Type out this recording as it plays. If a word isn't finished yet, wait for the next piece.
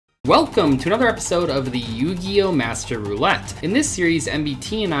Welcome to another episode of the Yu-Gi-Oh! Master Roulette. In this series,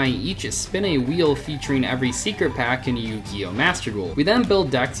 MBT and I each spin a wheel featuring every secret pack in Yu-Gi-Oh! Master Duel. We then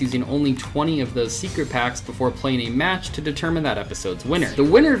build decks using only 20 of those secret packs before playing a match to determine that episode's winner. The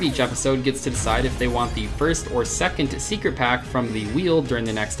winner of each episode gets to decide if they want the first or second secret pack from the wheel during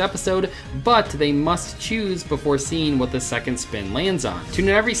the next episode, but they must choose before seeing what the second spin lands on. Tune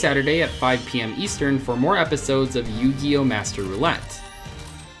in every Saturday at 5 p.m. Eastern for more episodes of Yu-Gi-Oh! Master Roulette.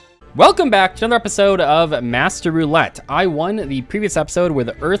 Welcome back to another episode of Master Roulette. I won the previous episode with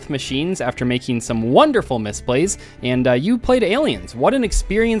Earth Machines after making some wonderful misplays, and you played Aliens. What an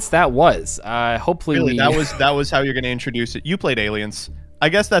experience that was. Hopefully really, that was how you're going to introduce it. You played Aliens. I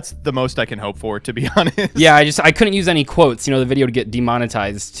guess that's the most I can hope for, to be honest. Yeah, I couldn't use any quotes. You know, the video would get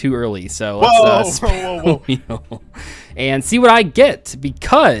demonetized too early, so let's whoa. And see what I get,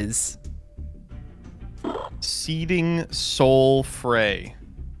 because Seeding Soul Fray.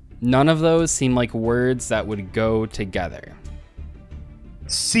 None of those seem like words that would go together.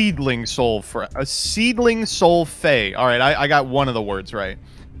 Seedling Soul Fray. A Seedling Soul Fay. All right, I got one of the words right.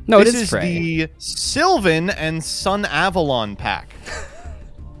 No, this it is Fray. The Sylvan and Sun Avalon pack.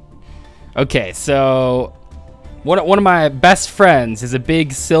 Okay, so one of my best friends is a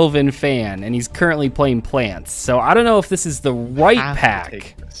big Sylvan fan, and he's currently playing plants. So I don't know if this is the right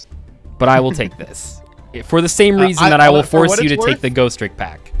pack, but I will take this. For the same reason that I will force you to take the Ghost Trick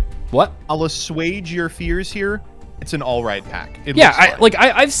pack. What? I'll assuage your fears here. It's an all right pack.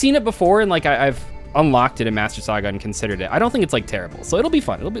 I've seen it before, and I've unlocked it in Master Saga and considered it. I don't think it's terrible, so it'll be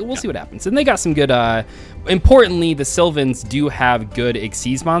fun. We'll see what happens. And they got some good. Importantly, the Sylvans do have good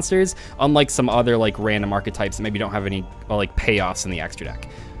Xyz monsters, unlike some other random archetypes that maybe don't have any payoffs in the extra deck.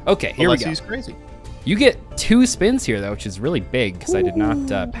 Okay, here we go. He's crazy. You get 2 spins here though, which is really big because I did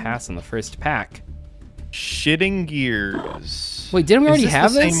not pass on the first pack. Shitting Gears. Wait, didn't we already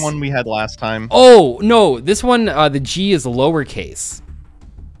have this? The same one we had last time. Oh, no. This one, the G is lowercase.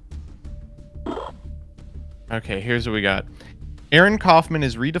 Okay, here's what we got. Aaron Kaufman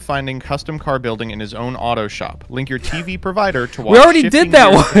is redefining custom car building in his own auto shop. Link your TV provider to watch. We already did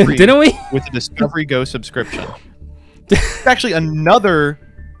that one, didn't we? With a Discovery Go subscription. Actually, another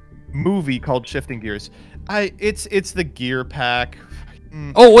movie called Shifting Gears. It's the gear pack.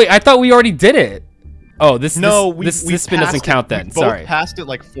 Oh, wait, I thought we already did it. Oh, this spin doesn't count then. We Sorry. both passed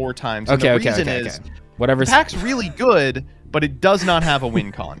it 4 times. Okay, the reason is whatever. The pack's really good, but it does not have a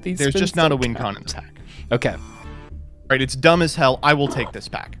win con. There's just not a win con in the pack. Okay. All right, it's dumb as hell. I will take this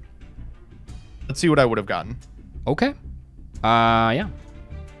pack. Let's see what I would have gotten. Okay. Yeah.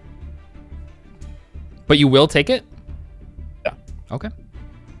 But you will take it? Yeah. Okay.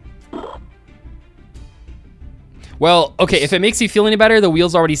 Well, okay, if it makes you feel any better, the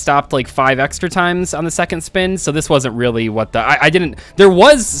wheels already stopped 5 extra times on the second spin, so this wasn't really what the... I didn't... There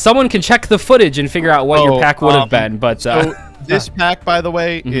was... Someone can check the footage and figure out what your pack would have been, but... So this pack, by the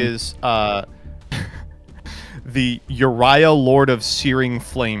way, is the Uriah Lord of Searing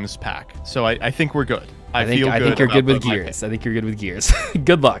Flames pack. So I think we're good. I think you're good with gears. I think you're good with gears.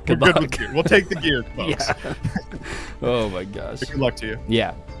 Good luck. Good luck. Good with gears. We'll take the gears, folks. Yeah. Oh, my gosh. Good luck to you.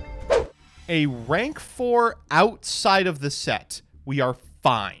 Yeah. A rank 4 outside of the set, we are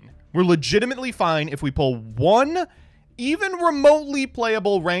fine. We're legitimately fine if we pull one even remotely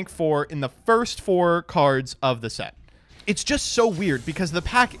playable rank 4 in the first 4 cards of the set. It's just so weird because the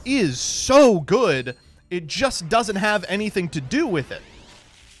pack is so good, it just doesn't have anything to do with it.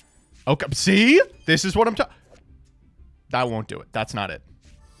 Okay, see? This is what I'm talking... That won't do it. That's not it.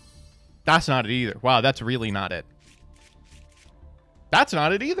 That's not it either. Wow, that's really not it. That's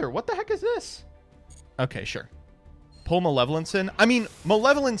not it either. What the heck is this? Okay, sure. Pull Malevolent Sin. I mean,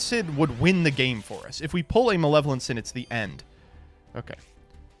 Malevolent Sin would win the game for us. If we pull a Malevolent Sin, it's the end. Okay.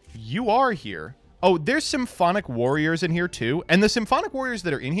 You are here. Oh, there's Symphonic Warriors in here too. And the Symphonic Warriors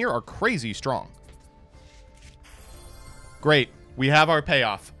that are in here are crazy strong. Great. We have our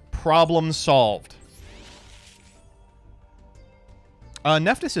payoff. Problem solved.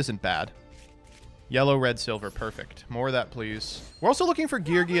 Nephthys isn't bad. Yellow, red, silver. Perfect. More of that, please. We're also looking for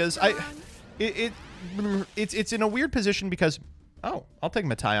Geargias. It's in a weird position because... Oh, I'll take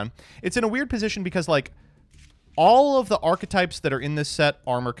Metaion. It's in a weird position because, all of the archetypes that are in this set,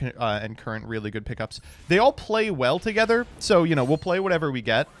 Armor and Current, really good pickups, they all play well together. So, we'll play whatever we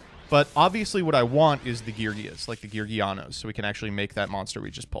get. But obviously what I want is the Geargias, the Geargianos, so we can actually make that monster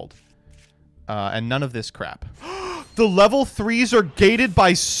we just pulled. And none of this crap. The level 3s are gated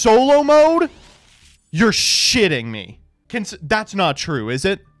by solo mode? You're shitting me. That's not true, is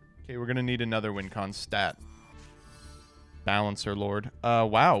it? Okay, we're going to need another win con stat. Balancer Lord.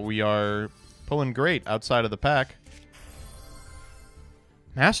 Wow, we are pulling great outside of the pack.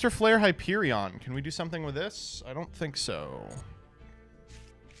 Master Flare Hyperion. Can we do something with this? I don't think so.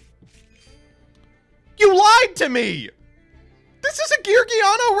 You lied to me! This is a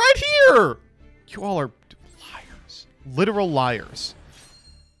Geargiano right here! You all are liars. Literal liars.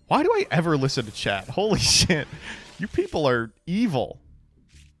 Why do I ever listen to chat? Holy shit. You people are evil.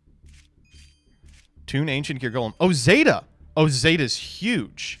 Toon Ancient Gear Golem. Oh, Zeta! Oh, Zeta's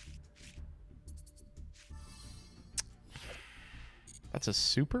huge. That's a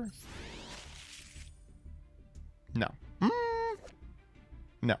super? No.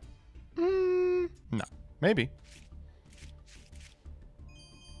 No. No. Maybe.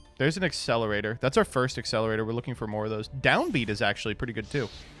 There's an accelerator. That's our first accelerator. We're looking for more of those. Downbeat is actually pretty good, too.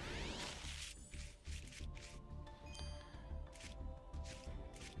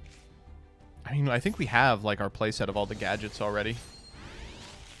 I mean, I think we have, like, our playset of all the gadgets already.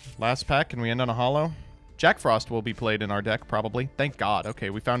 Last pack. Can we end on a holo? Jack Frost will be played in our deck, probably. Thank God.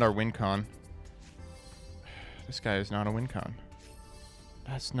 Okay, we found our win con. This guy is not a win con.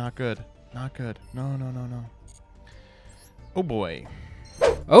 That's not good. Not good. No, no, no, no. Oh, boy.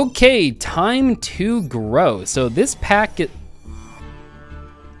 Okay, time to grow. So this pack...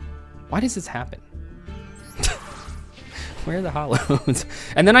 Why does this happen? Where are the hollows?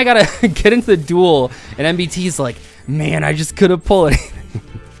 And then I gotta get into the duel, and MBT's like, man, I just couldn't pull it.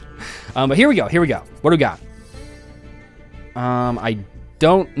 But here we go. Here we go. What do we got? I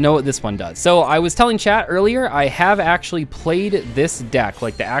don't know what this one does. So I was telling chat earlier, I have actually played this deck,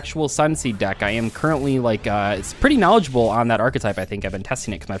 like the actual Sunseed deck. I am currently like, it's pretty knowledgeable on that archetype. I think I've been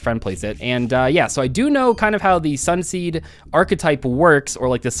testing it because my friend plays it. And yeah, so I do know kind of how the Sunseed archetype works, or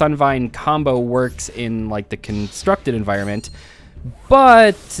like the Sunvine combo works in like the constructed environment.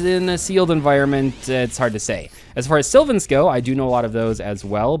 But in a sealed environment, it's hard to say. As far as Sylvans go, I do know a lot of those as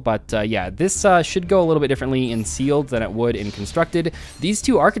well, but yeah, this should go a little bit differently in sealed than it would in constructed. These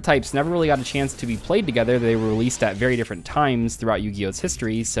two archetypes never really got a chance to be played together. They were released at very different times throughout Yu-Gi-Oh's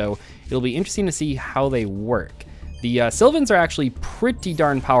history, so it'll be interesting to see how they work. The Sylvans are actually pretty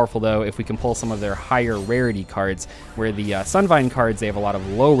darn powerful, though, if we can pull some of their higher rarity cards, where the Sunvine cards, they have a lot of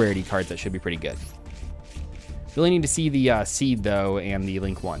low rarity cards that should be pretty good. Really need to see the Seed, though, and the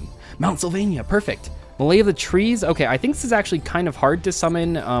Link 1. Mount Sylvania, perfect. Malay of the Trees, okay, I think this is actually kind of hard to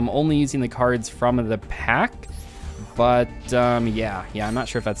summon, only using the cards from the pack. But, yeah, I'm not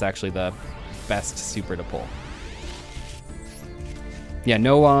sure if that's actually the best super to pull. Yeah,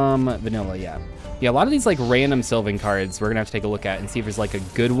 no vanilla, yeah. Yeah, a lot of these like random Sylvan cards we're gonna have to take a look at and see if there's like a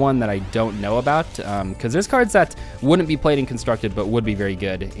good one that I don't know about, because there's cards that wouldn't be played in constructed but would be very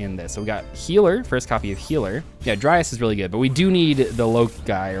good in this. So we got Healer, first copy of Healer. Yeah, Dryas is really good, but we do need the Loke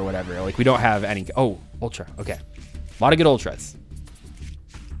guy or whatever. Like we don't have any. Oh, Ultra, okay. A lot of good Ultras.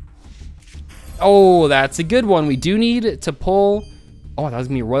 Oh, that's a good one. We do need to pull. Oh, that was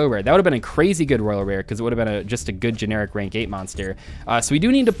gonna be Royal Rare. That would have been a crazy good Royal Rare because it would have been just a good generic rank 8 monster. So we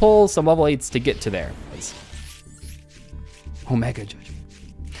do need to pull some level 8s to get to there. Omega Judgment.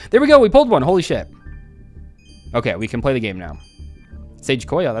 There we go, we pulled one, holy shit. Okay, we can play the game now. Sage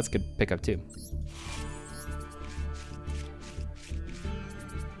Koya, that's a good pickup too.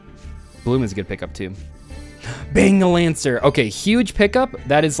 Bloom is a good pickup too. Bang the Lancer. Okay, huge pickup.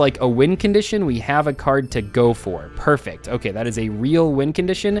 That is like a win condition. We have a card to go for. Perfect. Okay, that is a real win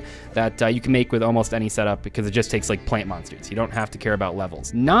condition that you can make with almost any setup because it just takes like plant monsters. You don't have to care about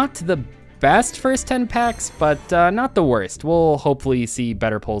levels. Not the best first 10 packs, but not the worst. We'll hopefully see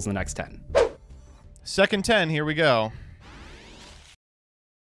better pulls in the next 10. Second 10, here we go.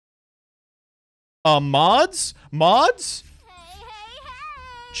 Mods? Mods?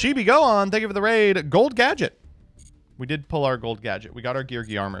 Chibi, go on. Thank you for the raid. Gold Gadget. We did pull our Gold Gadget. We got our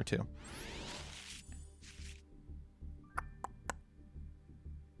Geargi armor, too.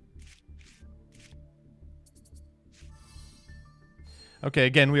 Okay,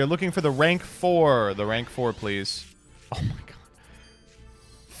 again, we are looking for the rank 4. The rank 4, please. Oh, my God.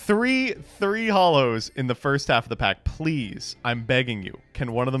 Three hollows in the first half of the pack. Please, I'm begging you.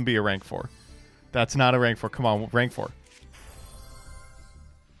 Can one of them be a rank 4? That's not a rank 4. Come on, rank 4.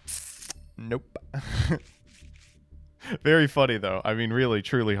 Nope. Very funny, though. I mean, really,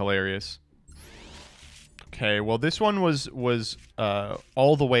 truly hilarious. Okay, well, this one was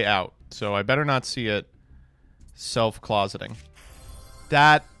all the way out, so I better not see it self-closeting.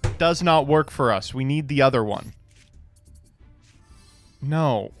 That does not work for us. We need the other one.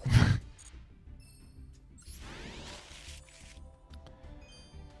 No.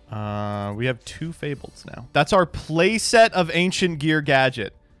 We have 2 Fables now. That's our playset of Ancient Gear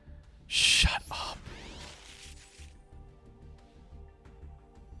Gadget. Shut up.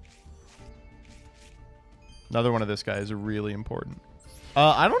 Another one of this guy is really important.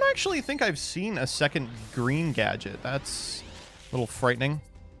 I don't actually think I've seen a second green gadget. That's a little frightening.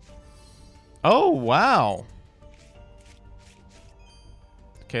 Oh, wow.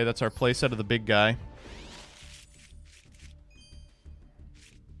 Okay, that's our playset of the big guy.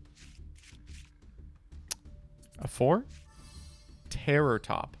 A 4? Terror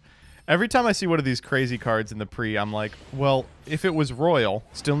Top. Every time I see one of these crazy cards in the pre, I'm like, well, if it was Royal,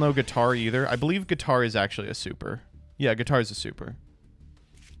 still no Guitar either. I believe Guitar is actually a super. Yeah, Guitar is a super.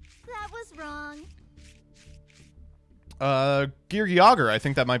 That was wrong. Gear Yager. I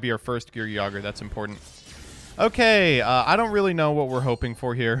think that might be our first Gear Yager. That's important. Okay, I don't really know what we're hoping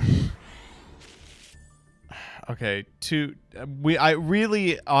for here. Okay,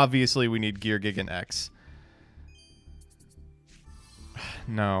 obviously we need Gear Gigan X.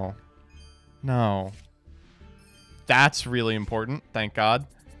 No. No. That's really important, thank God.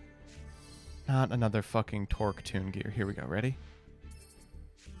 Not another fucking Torque Tune Gear. Here we go, ready?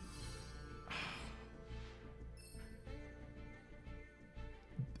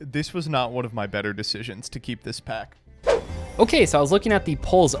 This was not one of my better decisions to keep this pack. Okay, so I was looking at the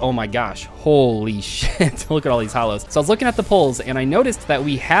pulls. Oh my gosh, holy shit. Look at all these hollows. So I was looking at the pulls and I noticed that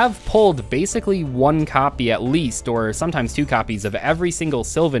we have pulled basically one copy at least, or sometimes two copies of every single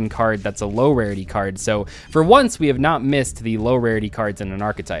Sylvan card that's a low rarity card. So for once, we have not missed the low rarity cards in an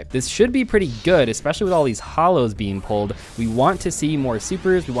archetype. This should be pretty good, especially with all these hollows being pulled. We want to see more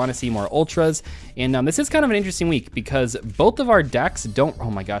supers, we want to see more ultras. And this is kind of an interesting week because both of our decks don't, oh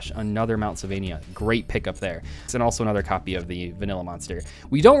my gosh, another Mount Sylvania. Great pickup there. And also another copy of the Vanilla Monster.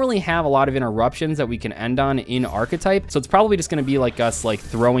 We don't really have a lot of interruptions that we can end on in archetype, so it's probably just gonna be like us like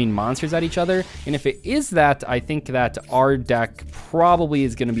throwing monsters at each other. And if it is that, I think that our deck probably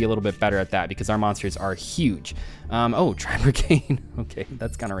is gonna be a little bit better at that because our monsters are huge. Oh, Tri-Brigade. Okay,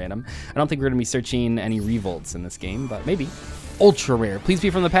 that's kind of random. I don't think we're gonna be searching any revolts in this game, but maybe. Ultra rare, please be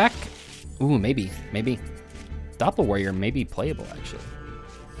from the pack. Ooh, maybe. Doppel Warrior may be playable, actually.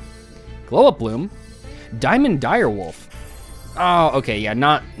 Glow Up Bloom. Diamond Direwolf. Oh, okay, yeah,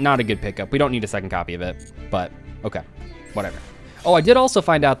 not a good pickup. We don't need a second copy of it, but okay, whatever. Oh, I did also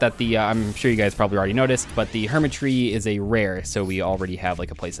find out that the, I'm sure you guys probably already noticed, but the Hermitry is a rare, so we already have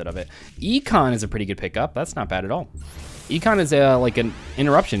like a playset of it. Econ is a pretty good pickup. That's not bad at all. Econ is like an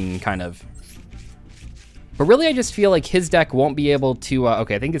interruption, kind of. But really, I just feel like his deck won't be able to...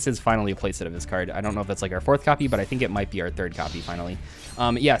 okay, I think this is finally a playset of his card. I don't know if that's like our fourth copy, but I think it might be our third copy finally.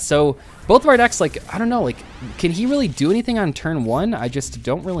 Yeah, so both of our decks, like, I don't know, like, can he really do anything on turn one? I just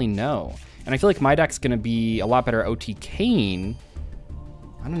don't really know. And I feel like my deck's going to be a lot better OTKing.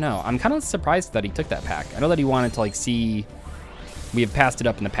 I don't know. I'm kind of surprised that he took that pack. I know that he wanted to, like, see... We have passed it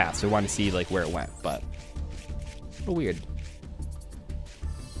up in the past, so we wanted to see, like, where it went, but... a little weird.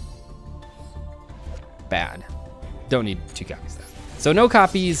 Bad. Don't need two copies though. So no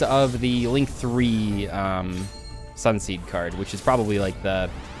copies of the Link 3 Sunseed card, which is probably like the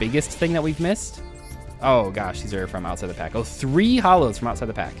biggest thing that we've missed. Oh gosh, these are from outside the pack. Oh, 3 hollows from outside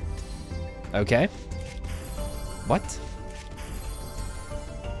the pack. Okay. What?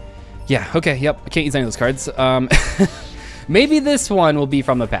 Yeah, okay, yep. I can't use any of those cards. Maybe this one will be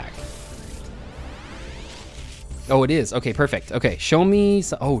from the pack. Oh, it is. Okay, perfect. Okay, show me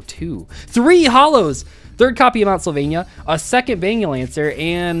some, oh, 2. 3 hollows! Third copy of Mount Sylvania, a second Bangulancer,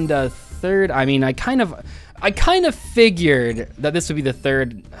 and a third, I mean, I kind of figured that this would be the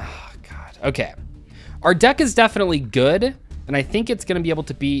third. Oh, God. Okay. Our deck is definitely good, and I think it's going to be able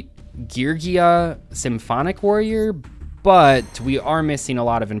to beat Geargia Symphonic Warrior, but we are missing a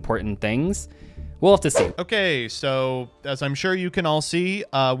lot of important things. We'll have to see. Okay, so as I'm sure you can all see,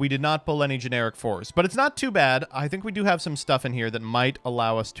 we did not pull any generic 4s, but it's not too bad. I think we do have some stuff in here that might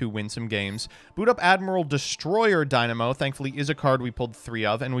allow us to win some games. Boot up Admiral Destroyer Dynamo, thankfully is a card we pulled 3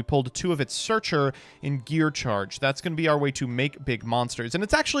 of, and we pulled 2 of its Searcher in Gear Charge. That's going to be our way to make big monsters, and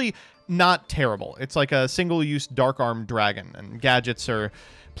it's actually not terrible. It's like a single-use Dark Arm Dragon, and gadgets are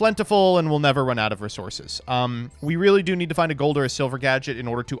plentiful and we'll never run out of resources. We really do need to find a gold or a silver gadget in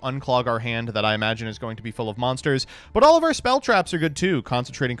order to unclog our hand that I imagine is going to be full of monsters. But all of our spell traps are good too.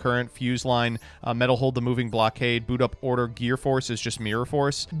 Concentrating Current, Fuse Line, Metal Hold the Moving Blockade, Boot Up Order, Gear Force is just Mirror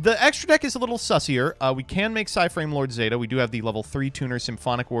Force. The extra deck is a little sussier. We can make Psyframe Lord Zeta. We do have the level 3 tuner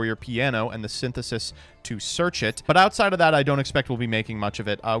Symphonic Warrior Piano and the Synthesis to search it. But outside of that, I don't expect we'll be making much of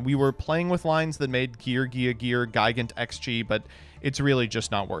it. We were were playing with lines that made Gear, Gigant, XG, but it's really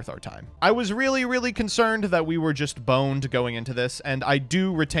just not worth our time. I was really concerned that we were just boned going into this, and I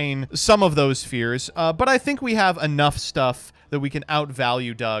do retain some of those fears, but I think we have enough stuff that we can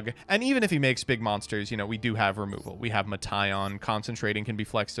outvalue Doug, and even if he makes big monsters, you know, we do have removal. We have Matation, Concentrating can be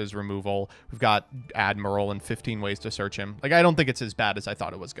flexed as removal. We've got Admiral and 15 ways to search him. Like, I don't think it's as bad as I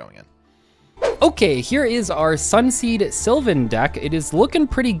thought it was going in. Okay, here is our Sunseed Sylvan deck. It is looking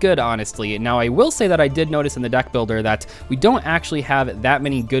pretty good, honestly. Now, I will say that I did notice in the deck builder that we don't actually have that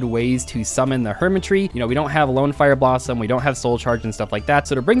many good ways to summon the Hermitry. You know, we don't have Lone Fire Blossom, we don't have Soul Charge and stuff like that.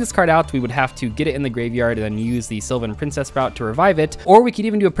 So to bring this card out, we would have to get it in the graveyard and then use the Sylvan Princess route to revive it. Or we could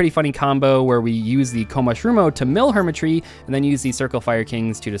even do a pretty funny combo where we use the Komashurumo to mill Hermitry and then use the Circle Fire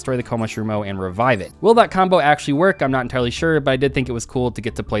Kings to destroy the Komashurumo and revive it. Will that combo actually work? I'm not entirely sure, but I did think it was cool to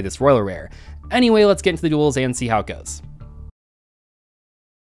get to play this Royal Rare. Anyway, let's get into the duels and see how it goes.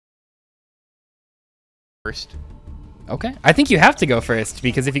 First. Okay, I think you have to go first,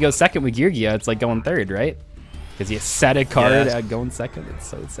 because if you go second with Geargia, it's like going third, right? Because you set a card at going second. It's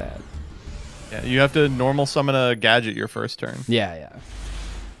so sad. Yeah, you have to normal summon a gadget your first turn. Yeah.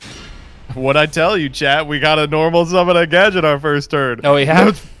 What'd I tell you, chat? We got a normal summon a gadget our first turn. Oh, we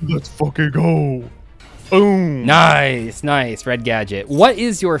have? Let's fucking go. Boom. Nice, red gadget. What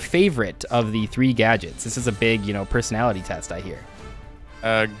is your favorite of the 3 gadgets? This is a big, you know, personality test, I hear.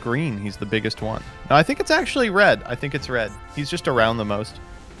 Green. He's the biggest one. No, I think it's actually red. I think it's red. He's just around the most.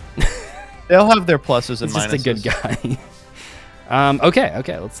 They'll have their pluses and minuses. He's just a good guy.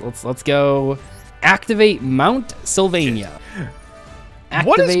 Okay. Let's go. Activate Mount Sylvania.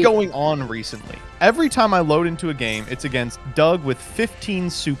 What is going on recently? Every time I load into a game, it's against Doug with 15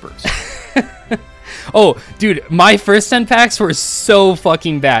 supers. Oh, dude, my first 10 packs were so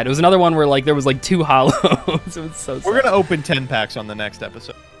fucking bad. It was another one where like there was like 2 hollows. It was so sad. We're gonna open 10 packs on the next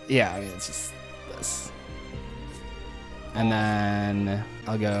episode. Yeah, I mean, it's just this. And then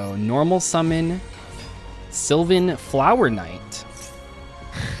I'll go normal summon Sylvan Flower Knight.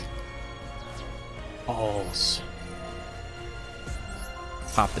 Oh,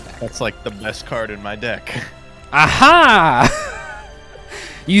 Pop the deck. that's like the best card in my deck. Aha!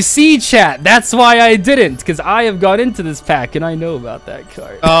 You see, chat, that's why I didn't, because I have got into this pack and I know about that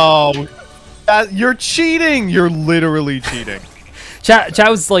card. Oh, you're cheating. You're literally cheating. Chat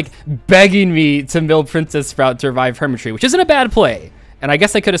was like begging me to mill Princess Sprout to revive Hermitry, which isn't a bad play. And I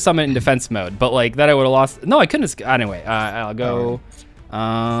guess I could have summoned in defense mode, but like that I would have lost. No, I couldn't have. Anyway, I'll go.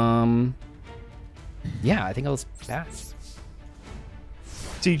 Yeah, I think I'll just pass.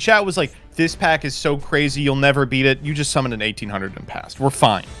 See, chat was like, this pack is so crazy, you'll never beat it. You just summoned an 1800 and passed. We're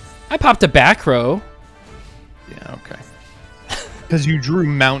fine. I popped a back row. Yeah, okay. Because you drew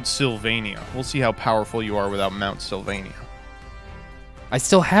Mount Sylvania. We'll see how powerful you are without Mount Sylvania. I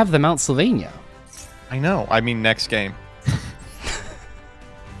still have the Mount Sylvania. I know. I mean, next game.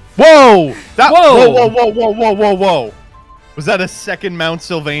 Whoa! Whoa! Was that a second Mount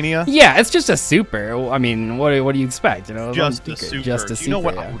Sylvania? Yeah, it's just a super. I mean, what do you expect? You know, just a super. Just a super. You know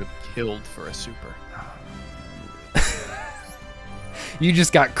what? Yeah. I would have killed for a super. You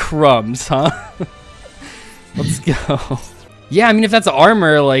just got crumbs, huh? Let's go. Yeah, I mean, if that's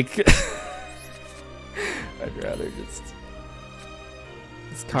armor, like, I'd rather just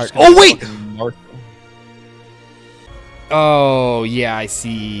this card. Oh wait! Oh yeah, I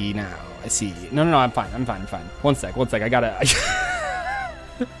see now. I see. No, I'm fine. One sec. I gotta.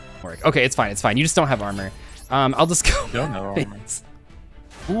 Work. Okay, it's fine. You just don't have armor. I'll just go. Don't have armor.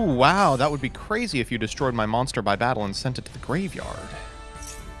 Ooh, wow, that would be crazy if you destroyed my monster by battle and sent it to the graveyard.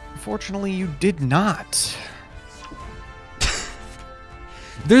 Unfortunately, you did not.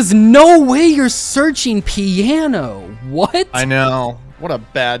 There's no way you're searching piano. What? I know. What a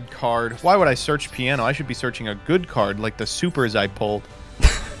bad card. Why would I search piano? I should be searching a good card like the supers I pulled.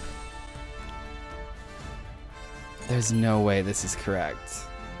 There's no way this is correct.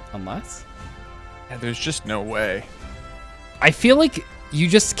 Unless? Yeah, there's just no way. I feel like you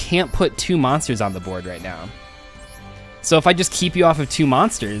just can't put 2 monsters on the board right now. So if I just keep you off of 2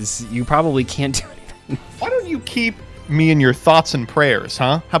 monsters, you probably can't do anything. Why don't you keep me in your thoughts and prayers,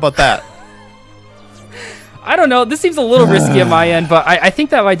 huh? How about that? I don't know. This seems a little risky on my end, but I think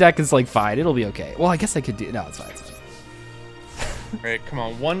that my deck is like fine. It'll be okay. Well, I guess I could do... No, it's fine. Right, come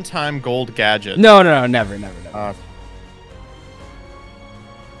on. One-time gold gadget. No, never.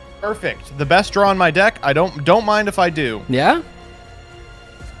 Perfect. The best draw on my deck. I don't mind if I do. Yeah?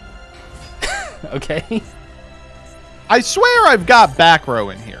 Okay. I swear I've got back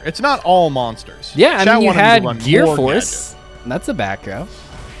row in here. It's not all monsters. Yeah, I mean, you had Gear Force. Gadget. That's a back row.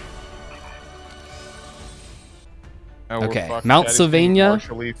 Oh, Okay, fuck, Mount that is being Sylvania,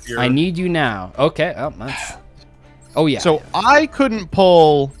 partially fear. I need you now. Okay, oh, that's... Oh, yeah. So I couldn't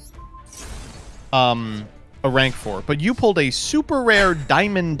pull a rank 4, but you pulled a super rare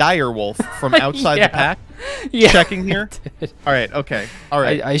diamond direwolf from outside Yeah. the pack. Yeah, Checking here. All right, okay. All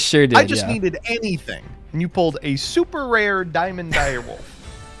right. I sure did, I just yeah. needed anything. And you pulled a super rare diamond direwolf.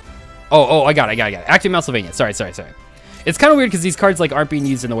 Oh, I got it. Active Mount Sylvania. Sorry. It's kind of weird because these cards like aren't being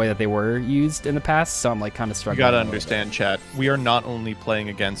used in the way that they were used in the past, so I'm like kind of struggling. You gotta understand, chat. We are not only playing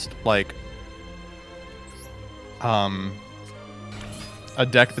against like a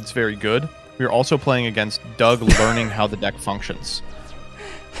deck that's very good. We are also playing against Doug learning how the deck functions.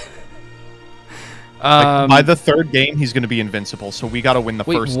 Like, by the third game, he's going to be invincible, so we got to win the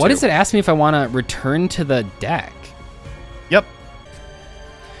first what two. does it ask me if I want to return to the deck? Yep.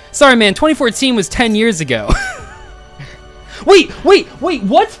 Sorry, man. 2014 was 10 years ago. wait,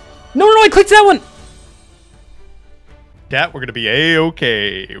 what? No, I clicked that one. Dat, we're going to be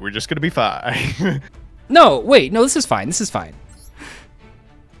A-okay. We're just going to be fine. No, this is fine.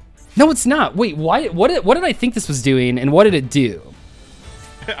 No, it's not. Wait, why? What did I think this was doing, and what did it do?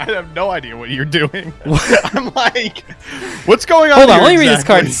 I have no idea what you're doing. I'm like, what's going on Hold on, here let me read this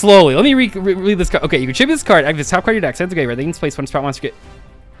exactly? card slowly. Let me read this card. Okay, you contribute this card. Active this top card of your deck. Send it to graveyard. They can place one sprout monster.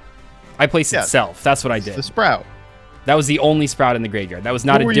 I placed itself. That's what I did. The sprout. That was the only sprout in the graveyard. That was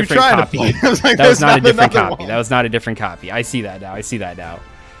not What a were you different trying to copy. play? I was like, That was there's not a different another copy. one. That was not a different copy. I see that now.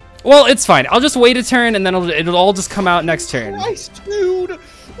 Well, it's fine. I'll just wait a turn, and then it'll all just come out next turn. Christ, dude.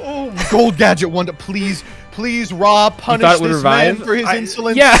 Oh, gold gadget one. Please, Rob, You punish thought it would this revive? man for his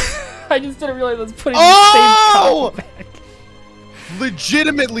insolence. Yeah. I just didn't realize I was putting Oh! the same copy back.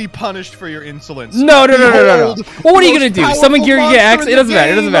 Legitimately punished for your insolence. No. Behold, Well, what are you the gonna do? most Summon Gear, you get powerful X? It doesn't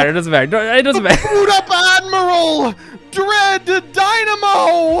matter. It doesn't game. matter. It doesn't matter. Boot up Admiral! Dread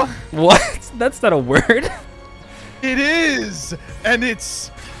Dynamo! What? That's not a word. It is! And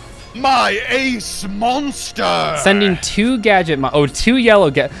it's my ace monster! Sending 2 gadget. Two yellow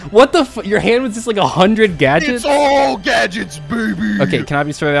gadget. What the? Your hand was just like 100 gadgets. It's all gadgets, baby! Okay, cannot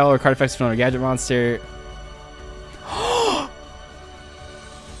be destroyed by battle or card effects from another gadget monster.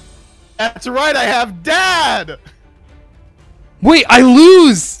 That's right, I have Dad! Wait, I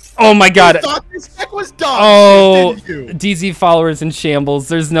lose! Oh my god. You thought this deck was done, Oh, didn't you? DZ followers in shambles.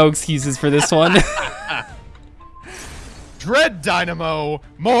 There's no excuses for this one. Dread Dynamo,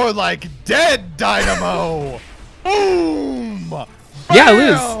 more like Dead Dynamo! Boom! Yeah, I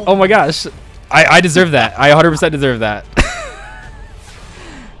lose. Oh my gosh. I deserve that. I 100% deserve that.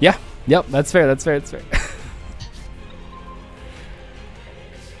 Yeah. Yep, that's fair.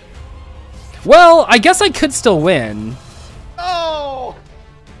 Well, I guess I could still win. Oh!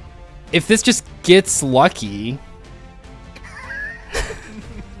 If this just gets lucky.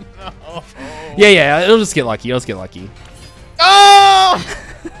 No. Yeah, it'll just get lucky. Oh!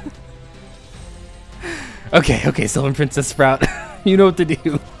 Okay, Sylvan Princess Sprout. You know what to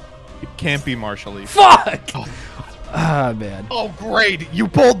do. It can't be Marshall Leaf. Fuck! Ah, man. Oh, great. You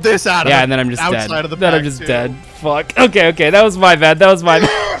pulled this out of Yeah, and then I'm just outside dead. of the Then I'm pack, just too. dead. Fuck. Okay, that was my bad.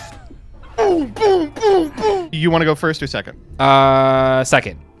 Boom, boom, boom, boom. You want to go first or second?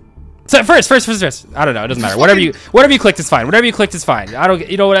 Second. So first. I don't know. It doesn't matter. Whatever you clicked is fine. I don't.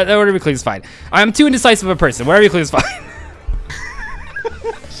 You know what? Whatever you click is fine. I'm too indecisive of a person. Whatever you click is fine.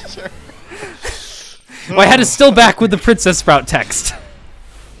 Sure. My head is still back with the Princess Sprout text.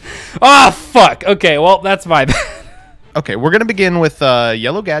 Oh fuck. Okay. Well, that's my bad. Okay, we're gonna begin with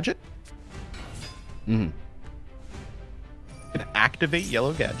Yellow Gadget. Mm-hmm. Gonna activate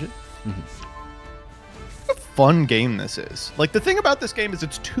Yellow Gadget. What a fun game this is. Like, the thing about this game is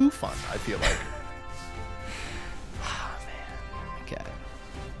it's too fun, I feel like. Oh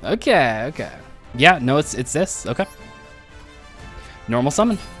man. Okay. Yeah. No, it's this. Okay. Normal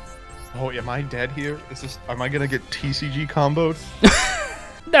summon. Oh, am I dead here? Am I gonna get TCG comboed?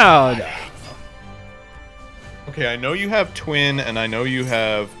 No. Okay, I know you have Twin, and I know you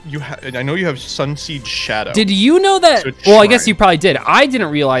have Sunseed Shadow. Did you know that? So Well, I guess try. you probably did. I didn't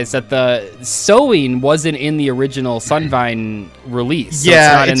realize that the sewing wasn't in the original Sunvine release. So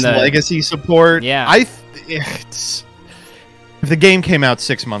Yeah, it's it's not in the legacy support. Yeah. If the game came out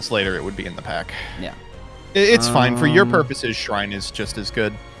 6 months later, it would be in the pack. Yeah. It's fine. For your purposes, Shrine is just as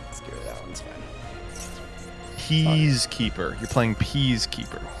good. Let's get rid of that one's fine. Peacekeeper. You're playing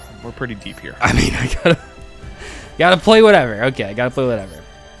Peacekeeper. We're pretty deep here. I mean, I gotta play whatever. Okay, I gotta play whatever.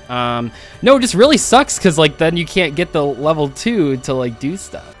 No, it just really sucks because like then you can't get the level 2 to like do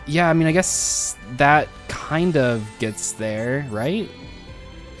stuff. Yeah, I mean, I guess that kind of gets there, right?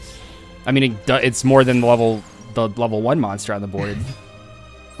 I mean, it's more than the level 1 monster on the board.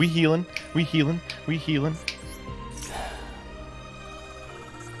 We healing.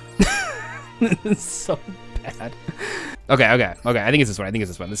 This is so bad. Okay. I think it's this one. This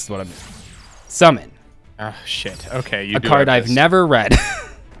is what I'm doing. Summon. Oh, shit. Okay, you A do card have I've this. never read.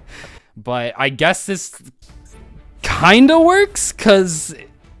 But I guess this kind of works because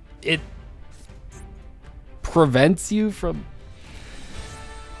it prevents you from...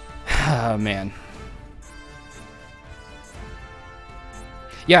 Oh, man.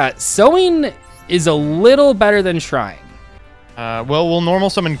 Yeah, sewing is a little better than shrine. Well, we'll normal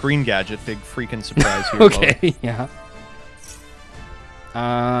summon Green Gadget. Big freaking surprise here. Okay, yeah.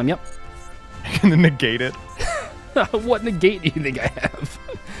 Yep. Gonna negate it. What negate do you think I have?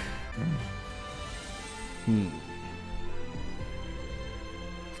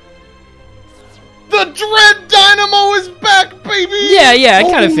 The Dread Dynamo is back, baby! Yeah,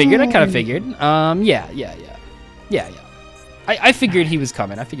 I kind of figured. Yeah. I figured he was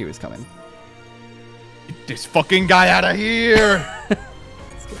coming. Get this fucking guy out of here!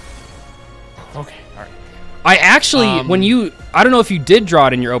 Okay, alright. I actually, when you, I don't know if you did draw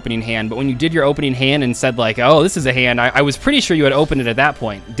it in your opening hand, but when you did your opening hand and said like, oh, this is a hand, I was pretty sure you had opened it at that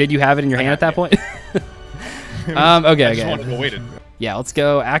point. Did you have it in your hand at that point? Okay. I just wanted to wait it. Yeah, let's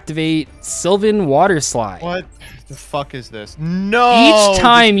go activate Sylvan Water Slide. What the fuck is this? No! Each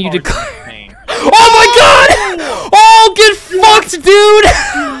time you this declare... card's insane. Oh my god! Oh, get fucked, dude!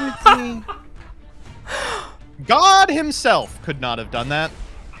 God himself could not have done that.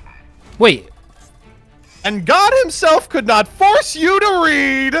 Wait. And God himself could not force you to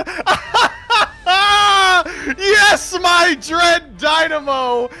read. Yes, my Dread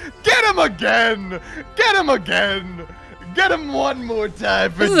Dynamo. Get him again. Get him again. Get him one more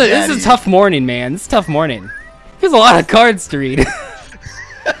time for This is a tough morning, man. This is a tough morning. There's a lot of cards to read.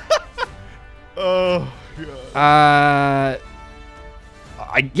 Oh, God.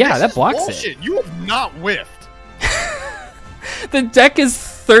 Yeah, that blocks bullshit. it. You have not whiffed. The deck is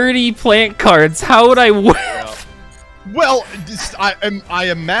 30 plant cards. How would I whiff? Well, I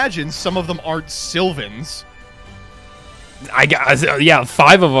imagine some of them aren't Sylvans. I guess, yeah,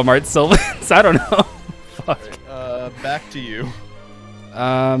 5 of them aren't Sylvans. I don't know. Fuck. Back to you.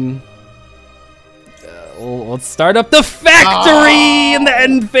 Let's start up the factory in the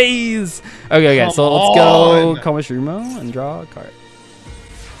end phase. Okay, so let's go Komashumo and draw a card.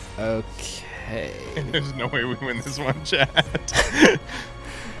 Okay. There's no way we win this one, chat.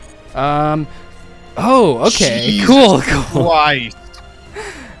 Oh, okay. Jesus Cool. Christ.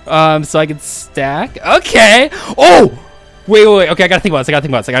 So I can stack. Okay. Oh! Wait. Okay, I gotta think about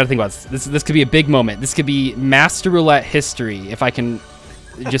this. This could be a big moment. This could be Master Roulette history if I can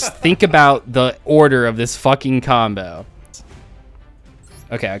just think about the order of this fucking combo.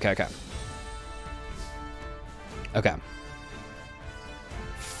 Okay.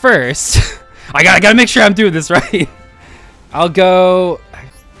 First, I gotta make sure I'm doing this right. I'll go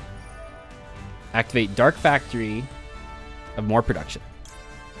activate Dark Factory of more production.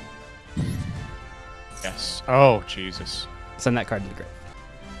 Yes. Oh, Jesus. Send that card to the grave.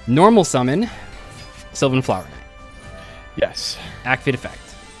 Normal summon Sylvan Flower Knight. Yes. Activate effect.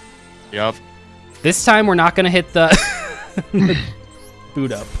 Yup. This time we're not gonna hit the, the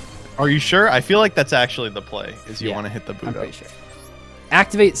boot up. Are you sure? I feel like that's actually the play, is you Yeah, want to hit the boot I'm up. pretty sure.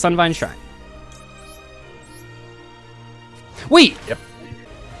 Activate Sunvine Shrine. Wait! Yep.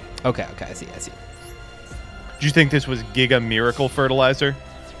 Okay, I see. Do you think this was Giga Miracle Fertilizer?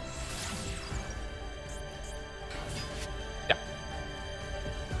 Yeah.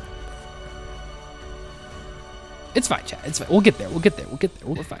 It's fine, chat. It's fine. We'll get there. We're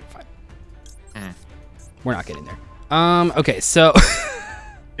fine. Mm. We're not getting there. Okay, so...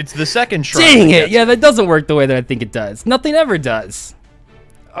 It's the second shrine. Dang it! Yeah, that doesn't work the way that I think it does. Nothing ever does.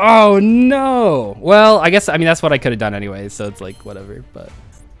 Oh, no! Well, I guess, that's what I could have done anyway, so it's like, whatever, but...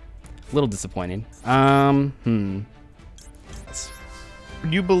 A little disappointing. Would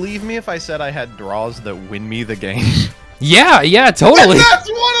you believe me if I said I had draws that win me the game? Yeah, totally. And that's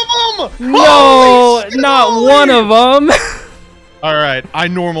one of them! No, not one of them. All right, I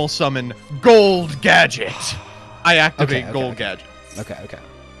normal summon Gold Gadget. I activate Gold Gadget. Okay.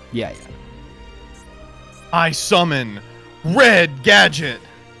 Yeah. I summon Red Gadget.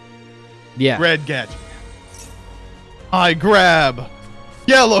 Yeah. Red Gadget. I grab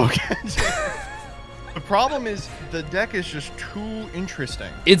Yellow Gadget. The problem is the deck is just too interesting.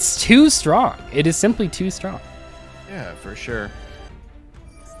 It's too strong. It is simply too strong. Yeah, for sure.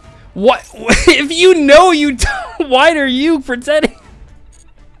 What? If you know you don't, why are you pretending?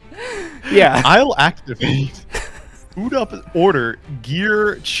 Yeah. I'll activate boot up order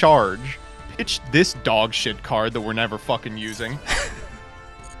gear charge. Pitch this dog shit card that we're never fucking using.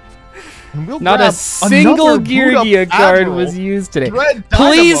 And we'll Not a grab single another Gear boot-up Gia card Admiral. was used today. Dread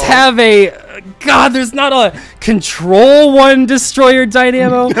Please Dynamo. have a... God, there's not a Control 1 Destroyer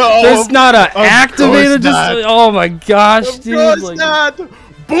Dynamo. No, There's not a of Activated course not. Destroyer. Oh my gosh, Of dude. course like- not.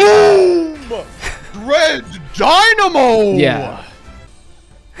 Boom! Dread Dynamo! Yeah.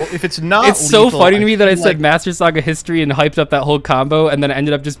 Well, if it's not It's so lethal, funny to me that I feel said like- Master Saga History and hyped up that whole combo, and then it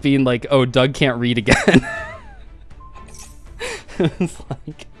ended up just being like, oh, Doug can't read again. It's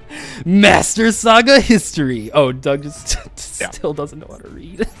like, Master Saga History. Oh, Doug just still doesn't know how to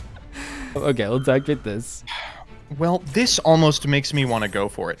read. Okay, let's activate this. Well, this almost makes me want to go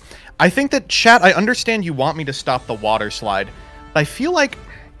for it. I think that, chat, I understand you want me to stop the water slide, but I feel like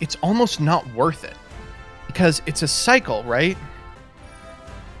it's almost not worth it. Because it's a cycle, right?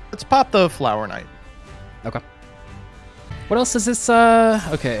 Let's pop the Flower Knight. Okay. What else is this?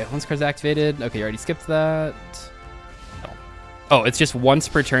 Okay, once card's activated. Okay, you already skipped that. Oh, it's just once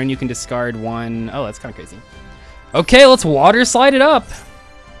per turn you can discard one. Oh, that's kind of crazy. Okay, let's water slide it up.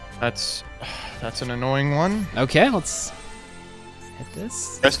 That's an annoying one. Okay, let's hit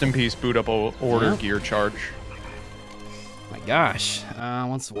this. Rest in peace, boot up order Yeah. gear charge. My gosh.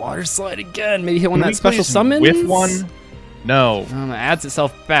 Let's water slide again. Maybe hit one Can that we special please summons. whiff one? No. It adds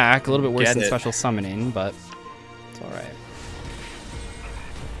itself back. A little bit worse Get than it. special summoning, but it's all right.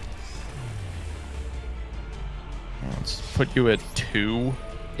 Let's put you at 2.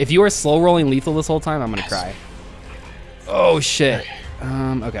 If you are slow rolling lethal this whole time, I'm gonna cry. Oh shit.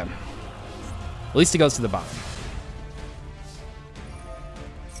 Okay. At least it goes to the bottom.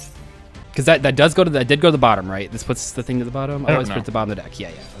 Because that did go to the bottom, right? This puts the thing to the bottom. I don't Always put it know. to the bottom of the deck. Yeah,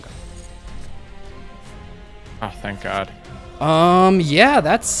 yeah. Okay. Oh, thank God. Yeah,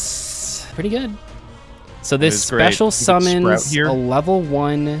 that's pretty good. So this is great. special You can sprout summons here. a level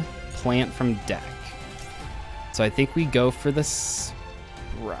 1 plant from deck. So I think we go for the sprout.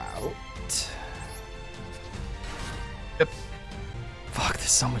 Yep. Fuck,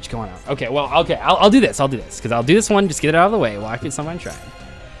 there's so much going on. Okay, well, okay, I'll do this. I'll do this because I'll do this one. Just get it out of the way. We'll activate Sylvan Shrine.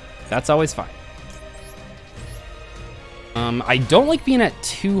 That's always fine. I don't like being at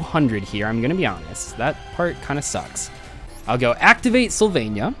 200 here. I'm gonna be honest. That part kind of sucks. I'll go activate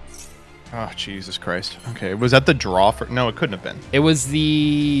Sylvania. Oh, Jesus Christ. Okay, was that the draw for... No, it couldn't have been. It was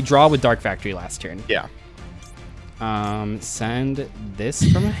the draw with Dark Factory last turn. Yeah. Send this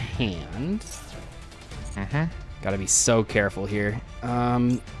from hand. Mm-hmm. Gotta be so careful here.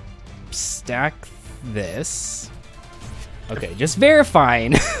 Stack this. Okay, just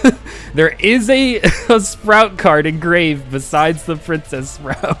verifying. There is a Sprout card engraved besides the Princess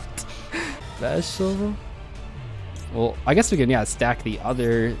Sprout. Special. Well, I guess we can, yeah, stack the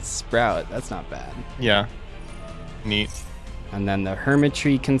other Sprout. That's not bad. Yeah. Neat. And then the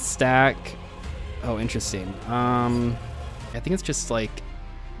Hermitry can stack. Oh, interesting. I think it's just like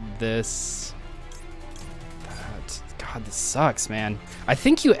this. That. God, this sucks, man. I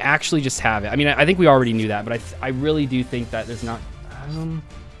think you actually just have it. I mean, I think we already knew that, but I really do think that there's not.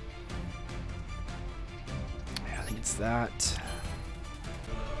 Yeah, I think it's that.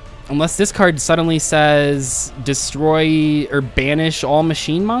 Unless this card suddenly says destroy or banish all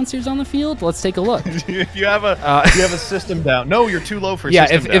machine monsters on the field. Let's take a look. you have a system down. No, you're too low for Yeah,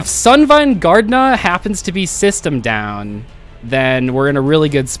 system down. if Sunvine Gardna happens to be system down, then we're in a really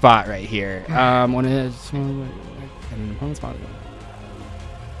good spot right here.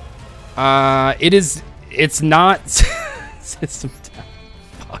 It's not system down.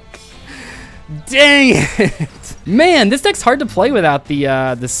 Fuck. Dang it. Man, this deck's hard to play without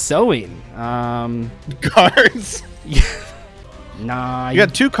the sewing. Cards. Nah. You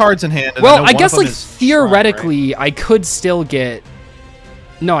got 2 cards in hand. And Well, I I know guess one of like them is theoretically, I could still get.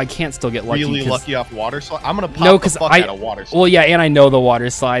 No, I can't still get Shrine, right? lucky. Really lucky off water slide. I'm gonna pop No, the because fuck out of water slide. Well, yeah, and I know the water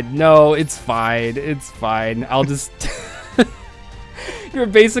slide. No, it's fine. It's fine. I'll just. You're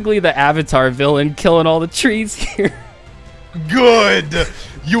basically the Avatar villain, killing all the trees here. Good.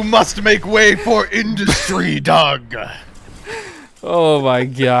 You must make way for industry, Doug. Oh my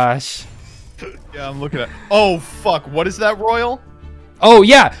gosh. Yeah, I'm looking at. Oh fuck! What is that, Royal? Oh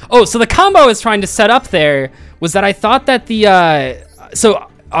yeah. Oh, so the combo I was trying to set up there was that I thought that the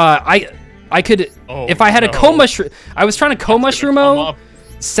I could if I had a co-mushroom. I was trying to co-mushroom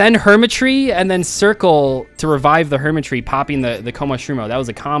send Hermitry and then circle to revive the Hermitry, popping the co-mushroom. That was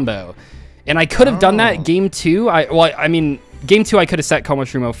a combo, and I could have done that game 2. I mean game 2 I could have set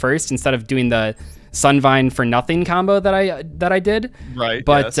co-mushroom first instead of doing the Sunvine for nothing combo that I did. Right.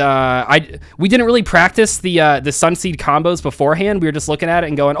 But yes. We didn't really practice the Sunseed combos beforehand. We were just looking at it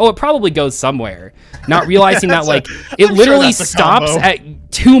and going, oh, it probably goes somewhere, not realizing that like it I'm literally sure that's a stops combo.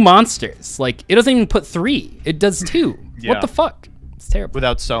 at 2 monsters. Like it doesn't even put 3. It does 2. Yeah. What the fuck? It's terrible.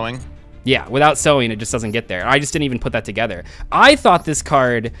 Without sewing. Yeah, without sewing, it just doesn't get there. I just didn't even put that together. I thought this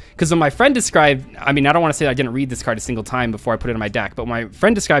card, because when my friend described, I mean, I don't want to say I didn't read this card a single time before I put it in my deck, but when my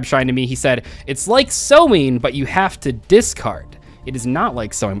friend described Shine to me, he said, it's like sewing, but you have to discard. It is not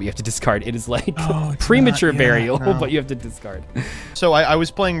like sewing, but you have to discard. It is like premature burial, but you have to discard. So I was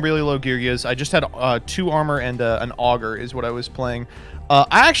playing really low Geargias. I just had 2 armor and an auger is what I was playing.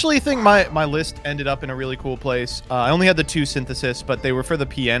 I actually think my list ended up in a really cool place. I only had the 2 synthesis, but they were for the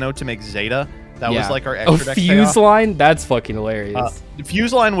piano to make Zeta. That was like our extra deck Fuse payoff. line? That's fucking hilarious. The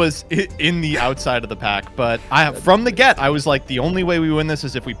Fuse line was in the outside of the pack, but from the get, I was like, the only way we win this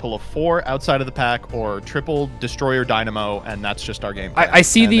is if we pull a 4 outside of the pack or triple Destroyer Dynamo, and that's just our game plan. I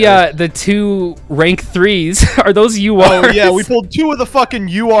see the 2 rank 3s. Are those URs? Oh, yeah, we pulled 2 of the fucking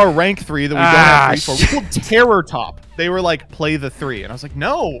UR rank 3 that we don't have 3 for. We pulled Terror Top. They were like, play the 3, and I was like,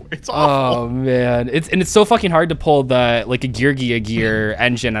 no, it's awful. Oh man, it's so fucking hard to pull the like a Geargia gear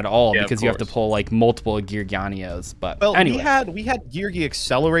engine at all because you have to pull like multiple Gearganios. But anyway, we had Geargia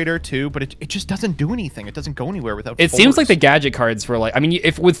Accelerator too, but it just doesn't do anything. It doesn't go anywhere without. It seems like the gadget cards were like, I mean,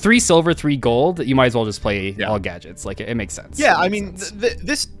 if with 3 silver, 3 gold, you might as well just play all gadgets. Like it makes sense. Yeah, I mean,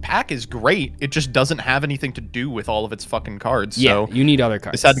 this pack is great. It just doesn't have anything to do with all of its fucking cards. Yeah, so you need other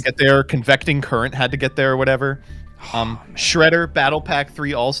cards. This had to get there. Convecting Current had to get there or whatever. Shredder Battle Pack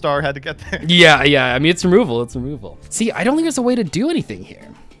 3 All-Star had to get there. Yeah. I mean, it's removal. It's removal. See, I don't think there's a way to do anything here.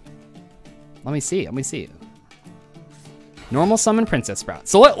 Let me see. Normal summon Princess Sprout.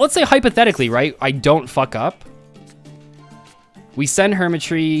 So let's say hypothetically, right? I don't fuck up. We send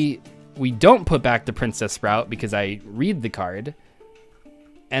Hermitry. We don't put back the Princess Sprout because I read the card.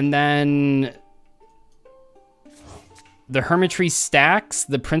 And then the Hermitry stacks,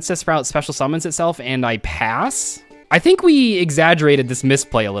 the Princess Sprout special summons itself, and I pass. I think we exaggerated this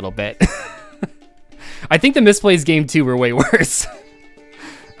misplay a little bit. I think the misplays game 2 were way worse.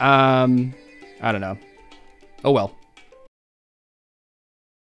 I don't know. Oh well.